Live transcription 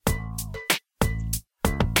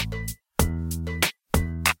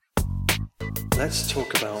Let's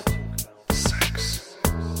talk about sex.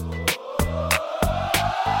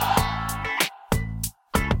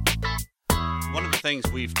 One of the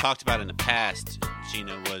things we've talked about in the past,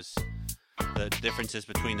 Gina, was the differences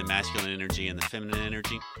between the masculine energy and the feminine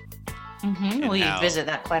energy. Mm-hmm. We visit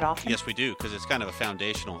that quite often. Yes, we do, because it's kind of a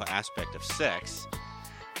foundational aspect of sex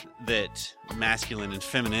that masculine and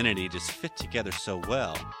femininity just fit together so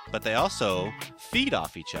well, but they also feed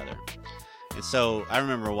off each other. And so I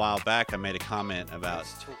remember a while back I made a comment about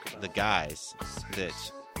the guys that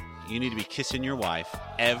you need to be kissing your wife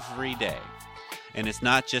every day. And it's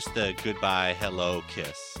not just the goodbye, hello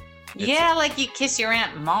kiss. Like you kiss your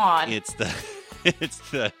Aunt Maud. It's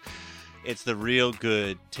the real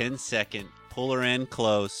good 10-second, pull her in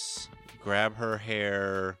close, grab her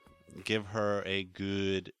hair, give her a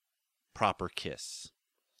good, proper kiss.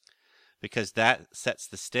 Because that sets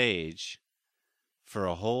the stage for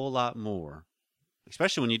a whole lot more,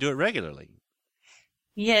 especially when you do it regularly.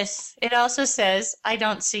 Yes. It also says, I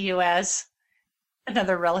don't see you as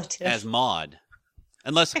another relative. As Maud.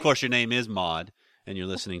 Unless, of course, your name is Maud and you're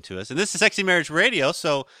listening to us. And this is Sexy Marriage Radio,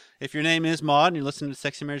 so if your name is Maud and you're listening to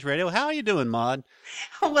Sexy Marriage Radio, how are you doing, Maud?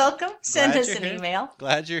 Welcome. Send us an email.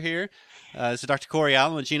 Glad you're here. This is Dr. Corey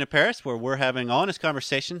Allen with Gina Paris, where we're having honest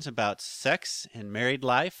conversations about sex and married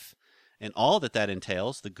life and all that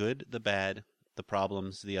entails, the good, the bad, the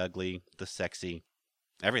problems, the ugly, the sexy,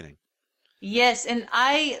 everything. Yes, and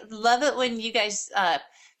I love it when you guys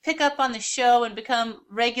pick up on the show and become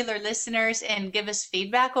regular listeners and give us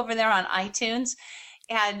feedback over there on iTunes.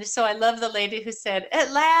 And so I love the lady who said,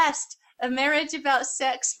 at last, a marriage about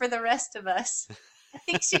sex for the rest of us. I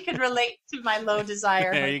think she could relate to my low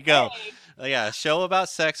desire. There you go. Yeah, a show about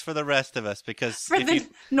sex for the rest of us, because for the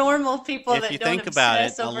normal people that don't think about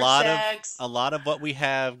it, a lot of what we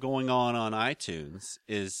have going on iTunes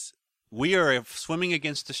is we are swimming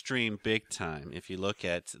against the stream big time. If you look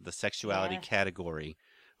at the sexuality category,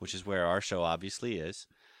 which is where our show obviously is.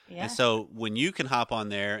 Yeah. And so when you can hop on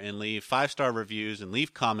there and leave 5-star reviews and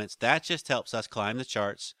leave comments, that just helps us climb the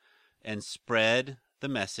charts and spread the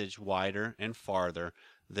message wider and farther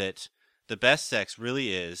that the best sex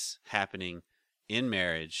really is happening in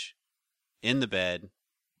marriage, in the bed,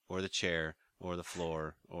 or the chair, or the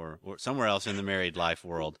floor, or somewhere else in the married life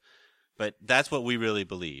world. But that's what we really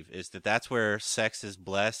believe, is that's where sex is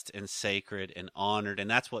blessed and sacred and honored, and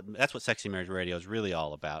that's what Sexy Marriage Radio is really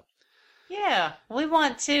all about. Yeah, we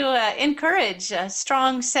want to encourage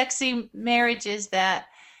strong, sexy marriages that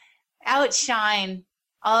outshine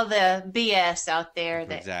all the BS out there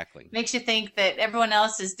that makes you think that everyone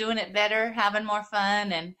else is doing it better, having more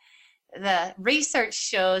fun. And the research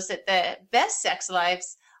shows that the best sex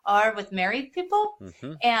lives are with married people,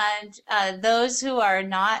 and those who are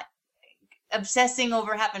not obsessing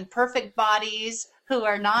over having perfect bodies, who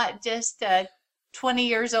are not just 20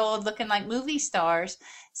 years old looking like movie stars.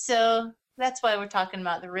 So that's why we're talking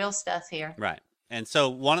about the real stuff here. Right. And so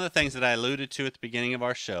one of the things that I alluded to at the beginning of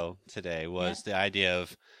our show today was the idea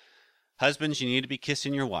of husbands, you need to be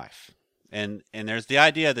kissing your wife. And there's the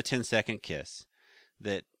idea of the 10-second kiss,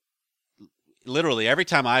 that literally every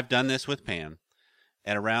time I've done this with Pam,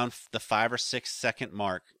 at around the 5 or 6 second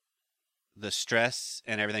mark, the stress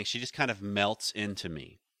and everything, she just kind of melts into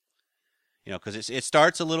me. You know, because it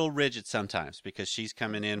starts a little rigid sometimes because she's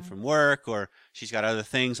coming in from work or she's got other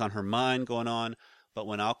things on her mind going on. But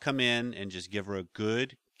when I'll come in and just give her a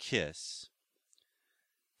good kiss,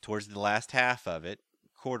 towards the last half of it,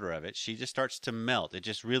 quarter of it, she just starts to melt. It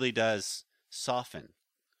just really does soften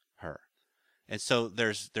her. And so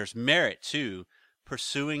there's merit to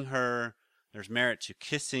pursuing her. There's merit to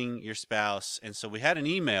kissing your spouse. And so we had an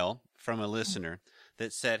email from a listener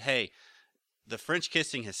that said, hey, the French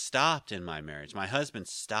kissing has stopped in my marriage. My husband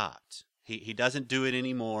stopped. He doesn't do it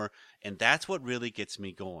anymore, and that's what really gets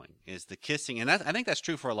me going, is the kissing. And I think that's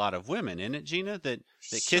true for a lot of women, isn't it, Gina? That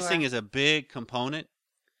kissing is a big component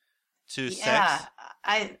to sex?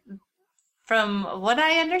 Yeah, from what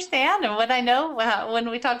I understand and what I know when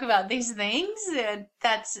we talk about these things,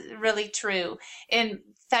 that's really true. In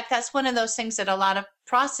fact, that's one of those things that a lot of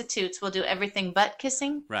prostitutes will do everything but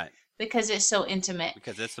kissing. Right. Because it's so intimate.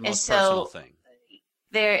 Because it's the most personal thing.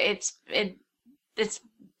 It's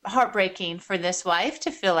heartbreaking for this wife to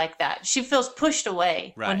feel like that. She feels pushed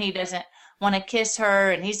away when he doesn't want to kiss her.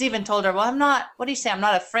 And he's even told her, well, I'm not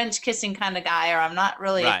a French kissing kind of guy, or I'm not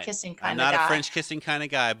really a kissing kind of guy. I'm not a French kissing kind of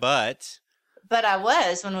guy, but I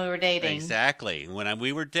was when we were dating. Exactly. When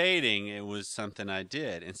we were dating, it was something I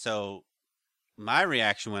did. And so my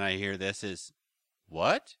reaction when I hear this is,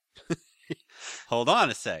 what? Hold on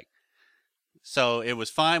a sec. So it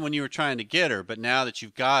was fine when you were trying to get her, but now that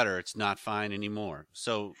you've got her, it's not fine anymore.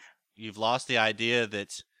 So you've lost the idea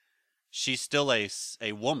that she's still a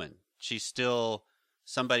woman. She's still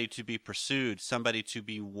somebody to be pursued, somebody to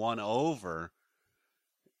be won over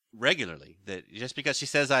regularly. That just because she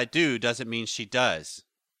says I do doesn't mean she does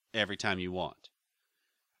every time you want.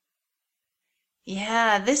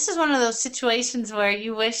 Yeah, this is one of those situations where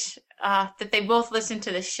you wish that they both listen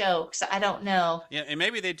to the show, because I don't know. Yeah, and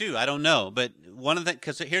maybe they do. I don't know. But one of the,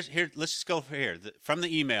 because here, let's just go for here. From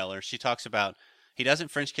the emailer, she talks about he doesn't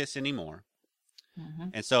French kiss anymore. Mm-hmm.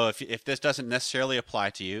 And so if this doesn't necessarily apply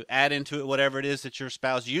to you, add into it whatever it is that your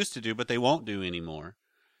spouse used to do, but they won't do anymore.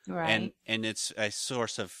 Right. And it's a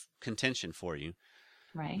source of contention for you.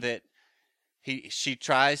 Right. That she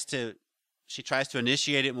tries to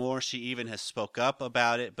initiate it more. She even has spoke up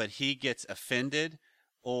about it, but he gets offended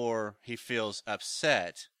or he feels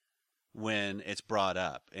upset when it's brought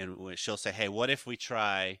up. And she'll say, hey, what if we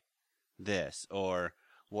try this? Or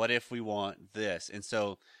what if we want this? And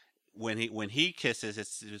so when he kisses,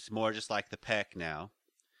 it's more just like the peck now,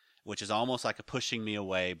 which is almost like a pushing me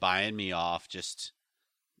away, buying me off, just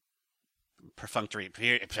perfunctory.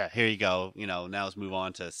 Here you go. Now let's move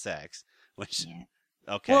on to sex. Which, yeah.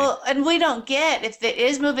 Okay. Well, and we don't get if it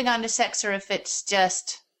is moving on to sex or if it's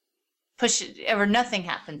just push or nothing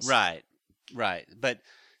happens. Right. But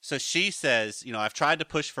so she says, I've tried to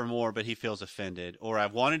push for more, but he feels offended, or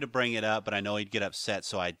I've wanted to bring it up, but I know he'd get upset,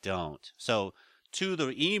 so I don't. So to the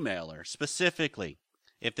emailer specifically,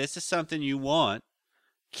 if this is something you want,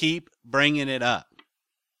 keep bringing it up.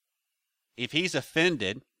 If he's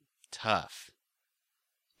offended, tough,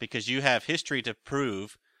 because you have history to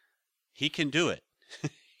prove he can do it.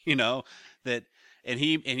 That, and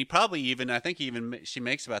he probably even, I think even she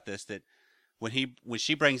makes about this, that when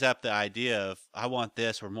she brings up the idea of I want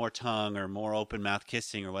this or more tongue or more open mouth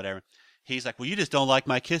kissing or whatever, he's like, well, you just don't like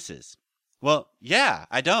my kisses. Well, yeah,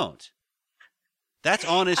 I don't. That's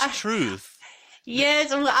honest truth.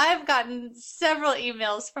 Yes, I've gotten several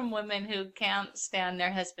emails from women who can't stand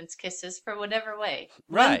their husband's kisses for whatever way.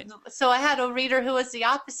 Right. So I had a reader who was the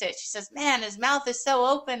opposite. She says, man, his mouth is so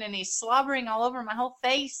open and he's slobbering all over my whole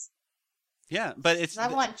face. Yeah, but I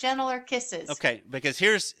want gentler kisses. Okay, because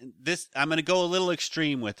here's this. I'm going to go a little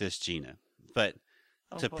extreme with this, Gina, but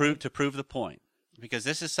to prove the point, because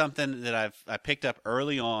this is something that I picked up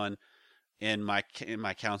early on in my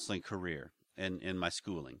counseling career and in my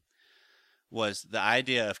schooling, was the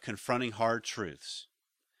idea of confronting hard truths.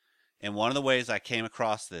 And one of the ways I came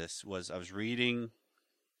across this was I was reading,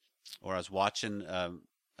 or I was watching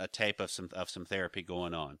a tape of some therapy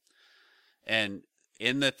going on, and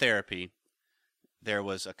in the therapy, there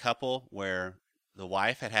was a couple where the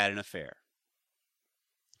wife had an affair.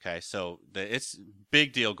 Okay, so it's a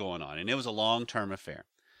big deal going on, and it was a long-term affair.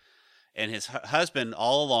 And his husband,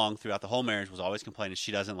 all along throughout the whole marriage, was always complaining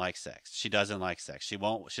she doesn't like sex. She doesn't like sex. She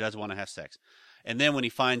doesn't want to have sex. And then when he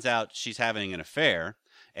finds out she's having an affair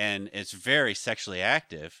and it's very sexually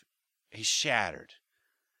active, he's shattered.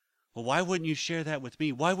 Well, why wouldn't you share that with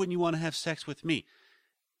me? Why wouldn't you want to have sex with me?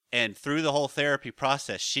 And through the whole therapy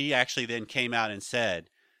process, she actually then came out and said,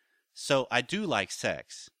 so I do like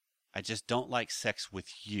sex. I just don't like sex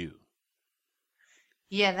with you.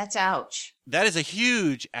 Yeah, that's ouch. That is a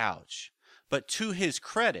huge ouch. But to his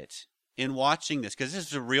credit, in watching this, because this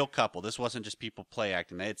is a real couple. This wasn't just people play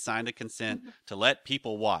acting. They had signed a consent to let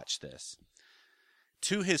people watch this.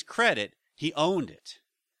 To his credit, he owned it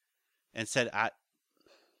and said,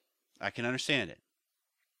 I can understand it.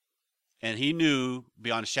 And he knew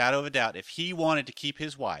beyond a shadow of a doubt, if he wanted to keep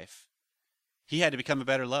his wife, he had to become a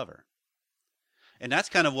better lover. And that's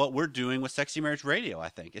kind of what we're doing with Sexy Marriage Radio, I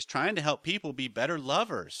think, is trying to help people be better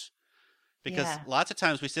lovers. Because lots of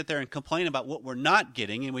times we sit there and complain about what we're not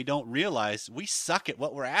getting, and we don't realize we suck at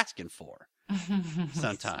what we're asking for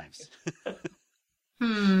sometimes.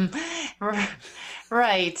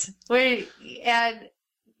 Right. And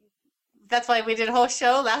that's why we did a whole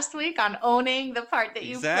show last week on owning the part that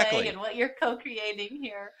you play and what you're co-creating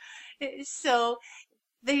here. So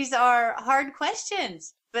these are hard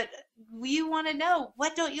questions, but you want to know,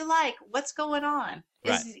 what don't you like? What's going on?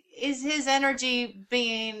 Right. Is his energy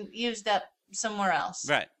being used up somewhere else?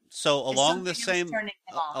 Right. So along the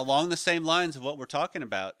same lines of what we're talking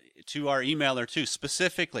about, to our emailer too,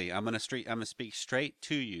 specifically, I'm going to speak straight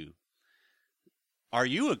to you. Are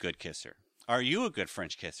you a good kisser? Are you a good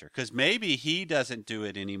French kisser? Because maybe he doesn't do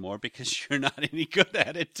it anymore because you're not any good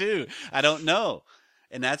at it too. I don't know.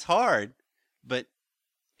 And that's hard, but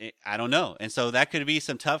I don't know. And so that could be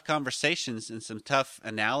some tough conversations and some tough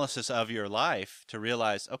analysis of your life to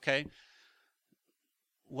realize, okay,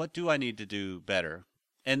 what do I need to do better?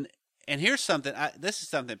 And here's something, this is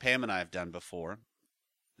something Pam and I have done before,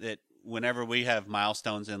 that whenever we have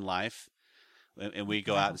milestones in life and we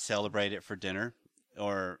go out and celebrate it for dinner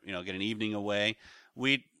or, get an evening away,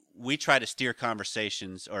 we try to steer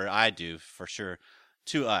conversations, or I do for sure,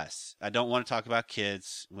 to us. I don't want to talk about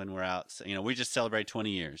kids when we're out. We just celebrate 20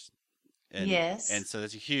 years. And, yes. And so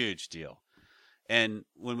that's a huge deal. And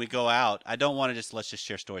when we go out, I don't want to let's just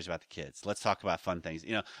share stories about the kids. Let's talk about fun things.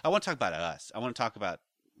 I want to talk about us. I want to talk about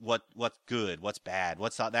what's good, what's bad,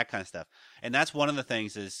 what's that kind of stuff. And that's one of the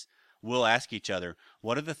things is we'll ask each other,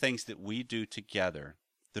 what are the things that we do together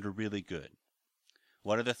that are really good?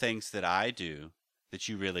 What are the things that I do that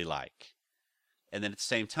you really like? And then at the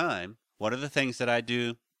same time, what are the things that I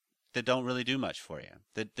do that don't really do much for you,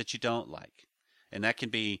 that you don't like? And that can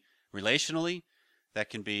be relationally, that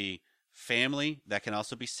can be family, that can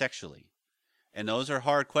also be sexually. And those are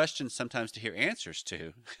hard questions sometimes to hear answers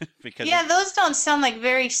to. Because those don't sound like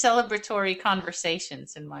very celebratory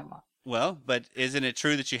conversations in my mind. Well, but isn't it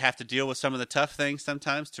true that you have to deal with some of the tough things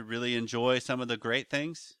sometimes to really enjoy some of the great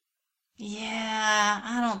things? Yeah,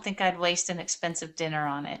 I don't think I'd waste an expensive dinner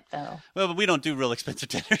on it, though. Well, but we don't do real expensive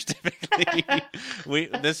dinners typically.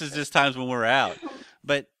 This is just times when we're out.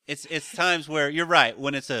 But it's times where you're right.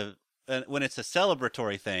 When it's a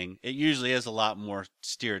celebratory thing, it usually is a lot more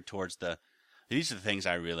steered towards these are the things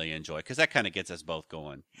I really enjoy, because that kind of gets us both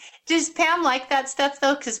going. Does Pam like that stuff,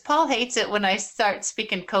 though? Because Paul hates it when I start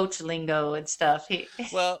speaking coach lingo and stuff.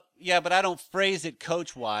 Well, yeah, but I don't phrase it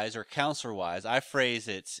coach-wise or counselor-wise. I phrase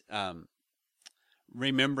it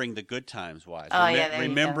remembering the good times-wise.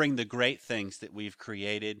 Remembering the great things that we've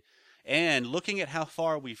created and looking at how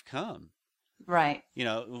far we've come. Right.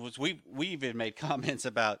 We even made comments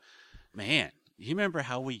about, man, you remember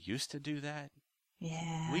how we used to do that?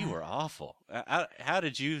 Yeah. We were awful. How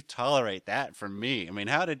did you tolerate that from me? I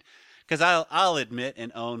mean, because I'll admit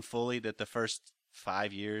and own fully that the first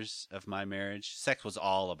 5 years of my marriage, sex was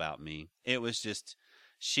all about me. She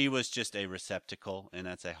was just a receptacle, and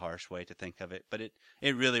that's a harsh way to think of it. But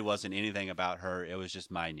it really wasn't anything about her. It was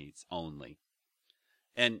just my needs only.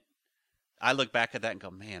 And I look back at that and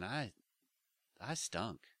go, man, I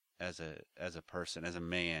stunk as a person, as a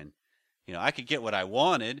man. I could get what I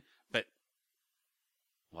wanted, but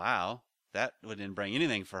wow, that didn't bring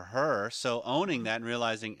anything for her. So owning that and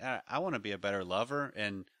realizing I want to be a better lover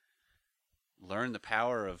and learn the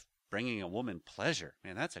power of bringing a woman pleasure.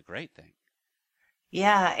 Man, that's a great thing.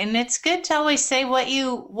 Yeah, and it's good to always say what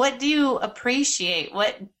do you appreciate?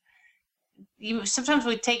 Sometimes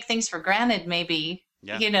we take things for granted, maybe.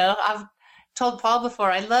 Yeah. I've told Paul before,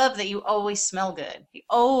 I love that you always smell good. He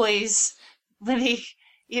always,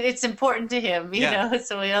 it's important to him, you know,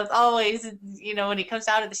 so he always, when he comes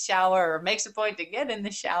out of the shower or makes a point to get in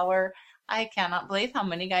the shower, I cannot believe how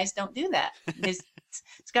many guys don't do that. He's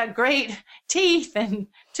got great teeth and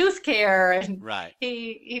tooth care, and right.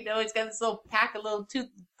 He's got this little pack of little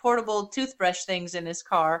portable toothbrush things in his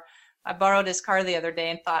car. I borrowed his car the other day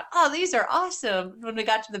and thought, oh, these are awesome. When we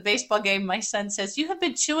got to the baseball game, my son says, you have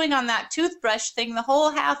been chewing on that toothbrush thing the whole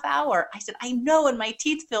half hour. I said, I know, and my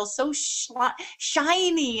teeth feel so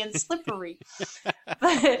shiny and slippery.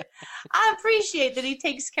 But I appreciate that he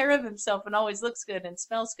takes care of himself and always looks good and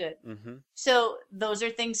smells good. Mm-hmm. So those are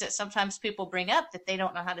things that sometimes people bring up that they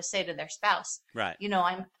don't know how to say to their spouse. Right.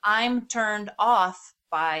 I'm turned off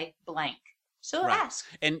by blank. So right. ask.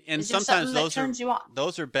 And sometimes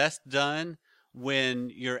those are best done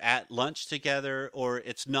when you're at lunch together, or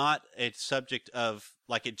it's not a subject of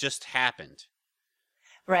like it just happened.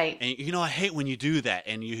 Right. And I hate when you do that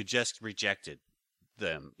and you just rejected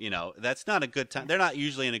them. That's not a good time. They're not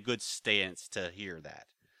usually in a good stance to hear that.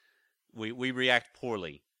 We react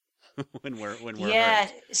poorly when we're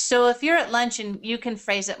hurt. So if you're at lunch and you can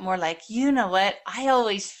phrase it more like, you know what, I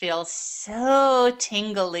always feel so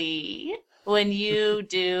tingly when you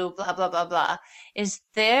do blah, blah, blah, blah. Is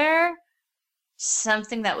there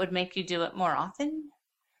something that would make you do it more often?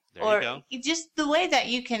 There you go. Just the way that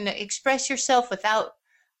you can express yourself without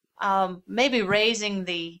maybe raising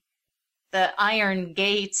the iron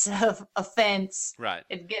gates of offense. Right.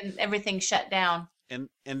 And getting everything shut down. And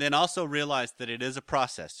then also realize that it is a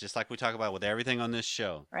process, just like we talk about with everything on this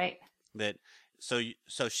show. Right. So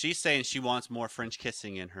she's saying she wants more French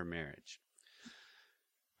kissing in her marriage.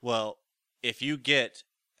 Well, if you get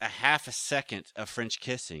a half a second of French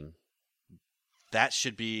kissing, that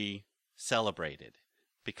should be celebrated,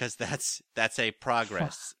 because that's a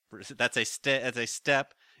progress. That's a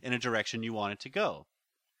step in a direction you want it to go.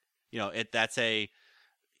 Because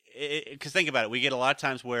think about it. We get a lot of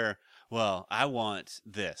times where, well, I want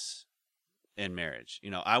this in marriage.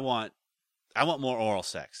 I want more oral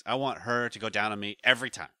sex. I want her to go down on me every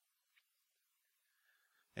time.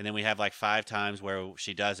 And then we have like 5 times where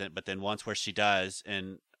she doesn't, but then once where she does,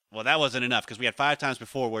 and well, that wasn't enough because we had 5 times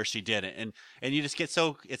before where she didn't, and you just get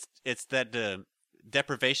so it's that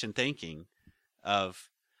deprivation thinking of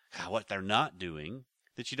what they're not doing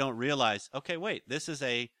that you don't realize. Okay, wait, this is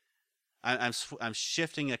I'm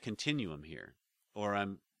shifting a continuum here, or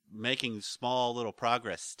I'm making small little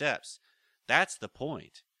progress steps. That's the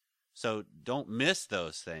point. So don't miss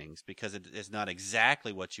those things because it is not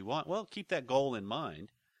exactly what you want. Well, keep that goal in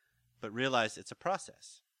mind, but realize it's a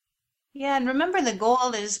process. Yeah, and remember the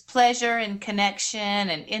goal is pleasure and connection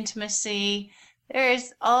and intimacy.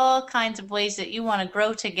 There's all kinds of ways that you want to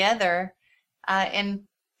grow together and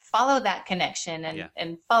follow that connection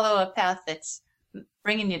and follow a path that's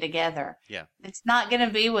bringing you together. Yeah. It's not going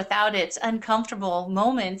to be without its uncomfortable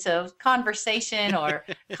moments of conversation or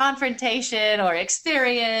confrontation or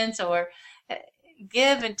experience or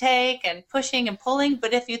give and take and pushing and pulling.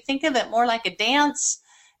 But if you think of it more like a dance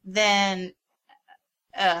than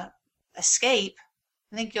escape,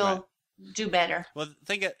 I think you'll do better. Well,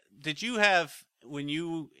 did you have, when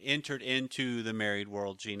you entered into the married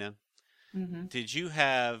world, Gina, did you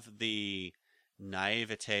have the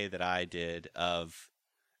naivete that I did of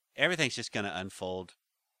everything's just going to unfold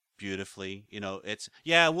beautifully?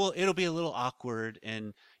 It'll be a little awkward,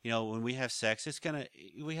 and when we have sex,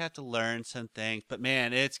 we have to learn some things, but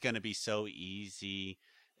man, it's going to be so easy,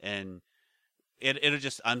 and it'll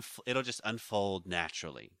just unfold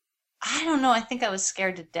naturally. I don't know. I think I was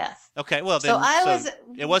scared to death. Okay, well then,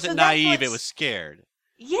 it wasn't naive; it was scared.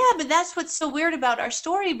 Yeah, but that's what's so weird about our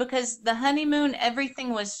story, because the honeymoon,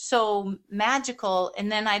 everything was so magical,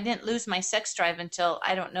 and then I didn't lose my sex drive until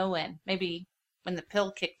I don't know when, maybe when the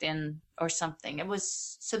pill kicked in or something. That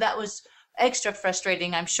was extra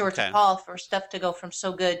frustrating, I'm sure, to Paul, for stuff to go from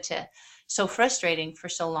so good to so frustrating for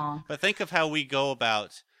so long. But think of how we go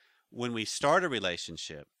about when we start a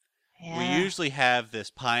relationship. Yeah. We usually have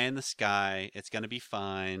this pie in the sky. It's going to be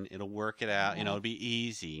fine. It'll work it out. It'll be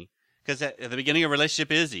easy. Because at the beginning of a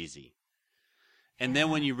relationship is easy. And then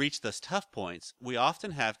when you reach those tough points, we often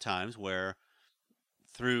have times where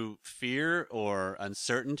through fear or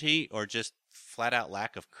uncertainty or just flat out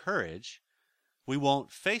lack of courage, we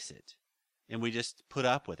won't face it. And we just put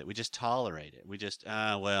up with it. We just tolerate it. We just,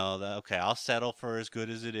 okay, I'll settle for as good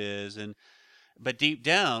as it is. But deep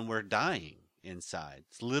down, we're dying inside.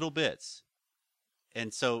 It's little bits.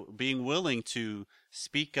 And so being willing to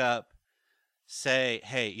speak up, say,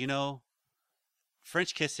 hey,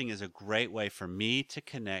 French kissing is a great way for me to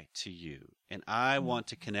connect to you. And I want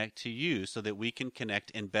to connect to you so that we can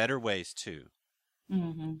connect in better ways too.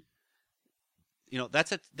 Mm-hmm.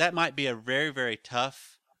 That might be a very, very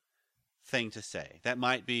tough thing to say. That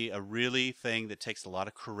might be a really thing that takes a lot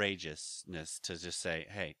of courageousness to just say,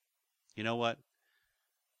 hey, you know what?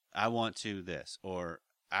 I want to this, or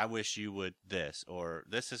I wish you would this, or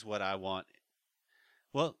this is what I want.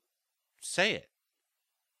 Well, say it.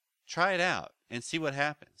 Try it out and see what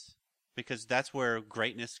happens, because that's where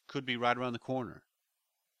greatness could be right around the corner.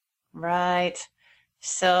 Right.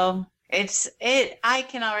 So I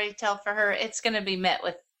can already tell for her, it's going to be met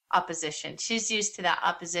with opposition. She's used to that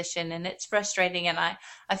opposition, and it's frustrating, and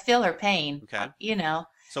I feel her pain. Okay.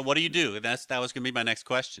 So what do you do? That was going to be my next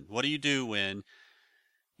question. What do you do when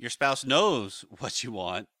your spouse knows what you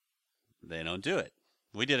want? They don't do it.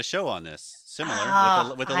 We did a show on this, similar,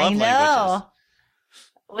 with the love languages.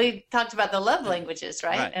 We talked about the love languages,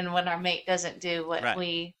 right? And when our mate doesn't do what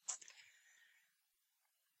I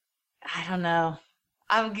don't know.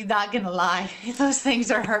 I'm not going to lie. Those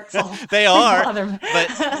things are hurtful. They are.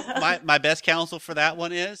 But my best counsel for that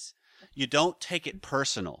one is you don't take it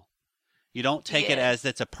personal. You don't take it as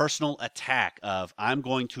it's a personal attack of, I'm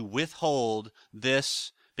going to withhold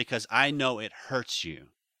this because I know it hurts you.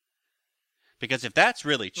 Because if that's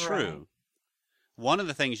really true, one of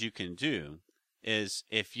the things you can do is,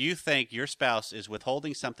 if you think your spouse is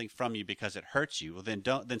withholding something from you because it hurts you, well,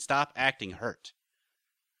 then stop acting hurt.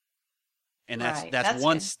 And that's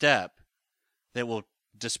one step that will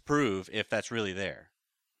disprove if that's really there.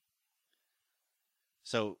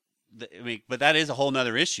 So, but that is a whole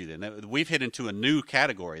nother issue then. We've hit into a new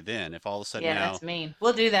category then, if all of a sudden now... that's mean.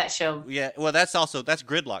 We'll do that show. Yeah, well, that's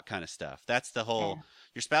gridlock kind of stuff. That's the whole... Yeah.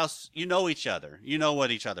 Your spouse, you know each other. You know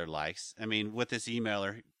what each other likes. I mean, with this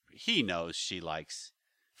emailer, he knows she likes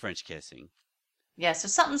French kissing. Yeah, so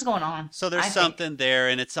something's going on. So there's something there,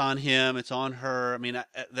 and it's on him, it's on her. I mean,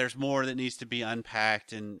 there's more that needs to be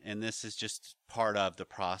unpacked, and this is just part of the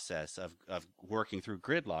process of working through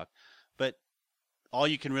gridlock. But all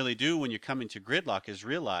you can really do when you're coming to gridlock is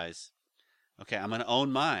realize, okay, I'm going to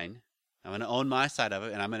own mine. I'm going to own my side of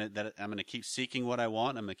it, and I'm going to keep seeking what I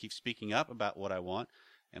want. I'm going to keep speaking up about what I want,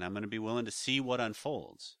 and I'm going to be willing to see what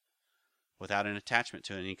unfolds without an attachment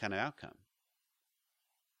to any kind of outcome.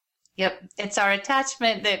 Yep, it's our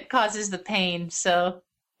attachment that causes the pain, so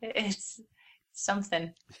it's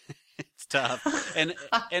something. It's tough, and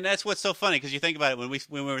that's what's so funny, because you think about it, when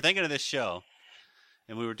we were thinking of this show,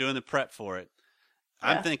 and we were doing the prep for it.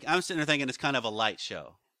 Yeah. I'm sitting there thinking it's kind of a light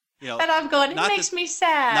show, And I'm going, it makes me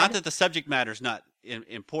sad. Not that the subject matter is not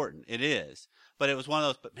important, it is, but it was one of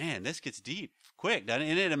those. But man, this gets deep quick, doesn't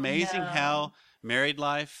it? Isn't it amazing how married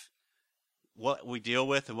life, what we deal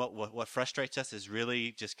with, and what frustrates us is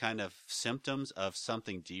really just kind of symptoms of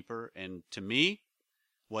something deeper. And to me,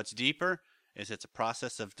 what's deeper is it's a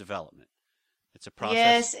process of development. It's a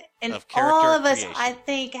process of character all of us, creation. I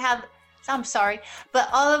think, I'm sorry, but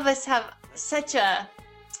all of us have such a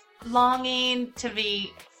longing to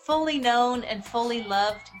be fully known and fully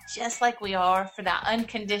loved, just like we are, for that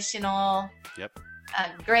unconditional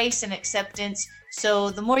grace and acceptance.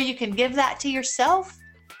 So the more you can give that to yourself,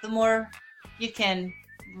 the more you can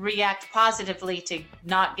react positively to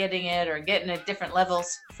not getting it or getting at different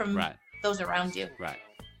levels from those around you. Right.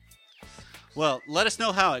 Well, let us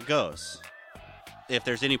know how it goes. If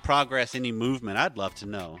there's any progress, any movement, I'd love to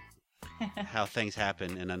know how things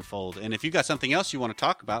happen and unfold. And if you got something else you want to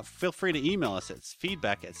talk about, feel free to email us at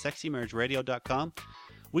feedback@sexymarriageradio.com.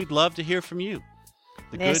 We'd love to hear from you.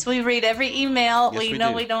 We read every email. Yes, we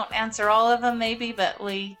know we don't answer all of them maybe, but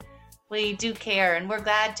we do care, and we're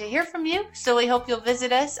glad to hear from you. So we hope you'll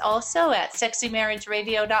visit us also at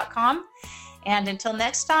sexymarriageradio.com. And until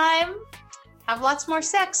next time, have lots more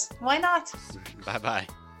sex. Why not? Bye-bye.